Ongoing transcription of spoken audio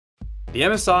The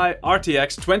MSI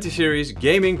RTX 20 series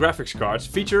gaming graphics cards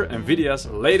feature Nvidia's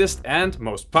latest and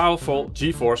most powerful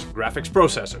GeForce graphics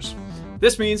processors.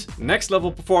 This means next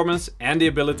level performance and the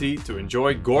ability to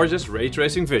enjoy gorgeous ray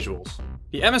tracing visuals.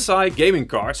 The MSI gaming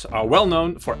cards are well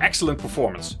known for excellent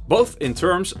performance, both in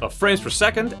terms of frames per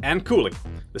second and cooling.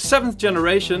 The 7th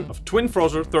generation of Twin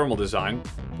Frozr thermal design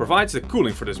provides the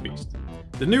cooling for this beast.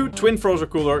 The new Twin Frozr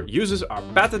cooler uses our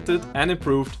patented and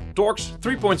improved Torx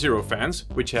 3.0 fans,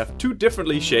 which have two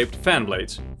differently shaped fan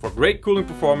blades for great cooling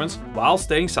performance while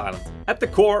staying silent. At the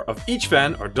core of each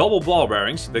fan are double ball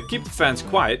bearings that keep the fans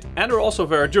quiet and are also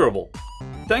very durable.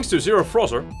 Thanks to Zero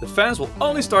Frozr, the fans will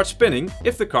only start spinning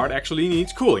if the card actually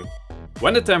needs cooling.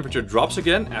 When the temperature drops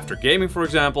again, after gaming for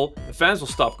example, the fans will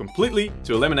stop completely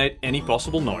to eliminate any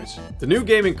possible noise. The new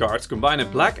gaming cards combine a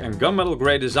black and gunmetal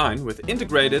grey design with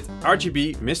integrated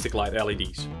RGB Mystic Light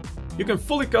LEDs. You can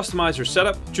fully customize your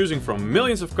setup, choosing from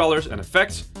millions of colors and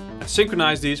effects, and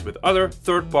synchronize these with other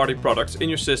third-party products in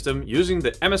your system using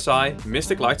the MSI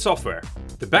Mystic Light software.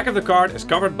 The back of the card is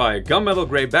covered by a gunmetal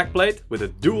grey backplate with a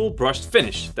dual brushed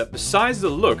finish that, besides the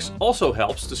looks, also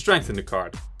helps to strengthen the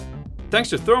card. Thanks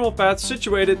to thermal pads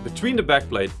situated between the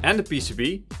backplate and the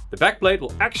PCB, the backplate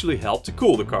will actually help to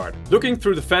cool the card. Looking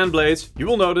through the fan blades, you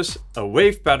will notice a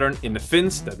wave pattern in the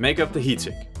fins that make up the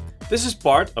heatsink. This is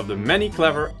part of the many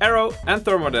clever aero and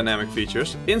thermodynamic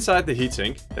features inside the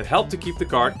heatsink that help to keep the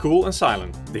card cool and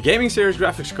silent. The gaming series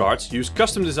graphics cards use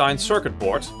custom designed circuit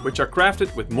boards, which are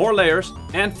crafted with more layers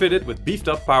and fitted with beefed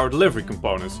up power delivery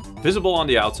components, visible on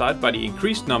the outside by the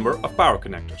increased number of power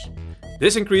connectors.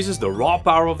 This increases the raw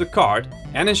power of the card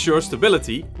and ensures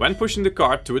stability when pushing the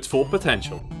card to its full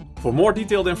potential. For more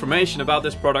detailed information about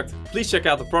this product, please check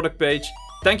out the product page.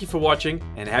 Thank you for watching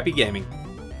and happy gaming!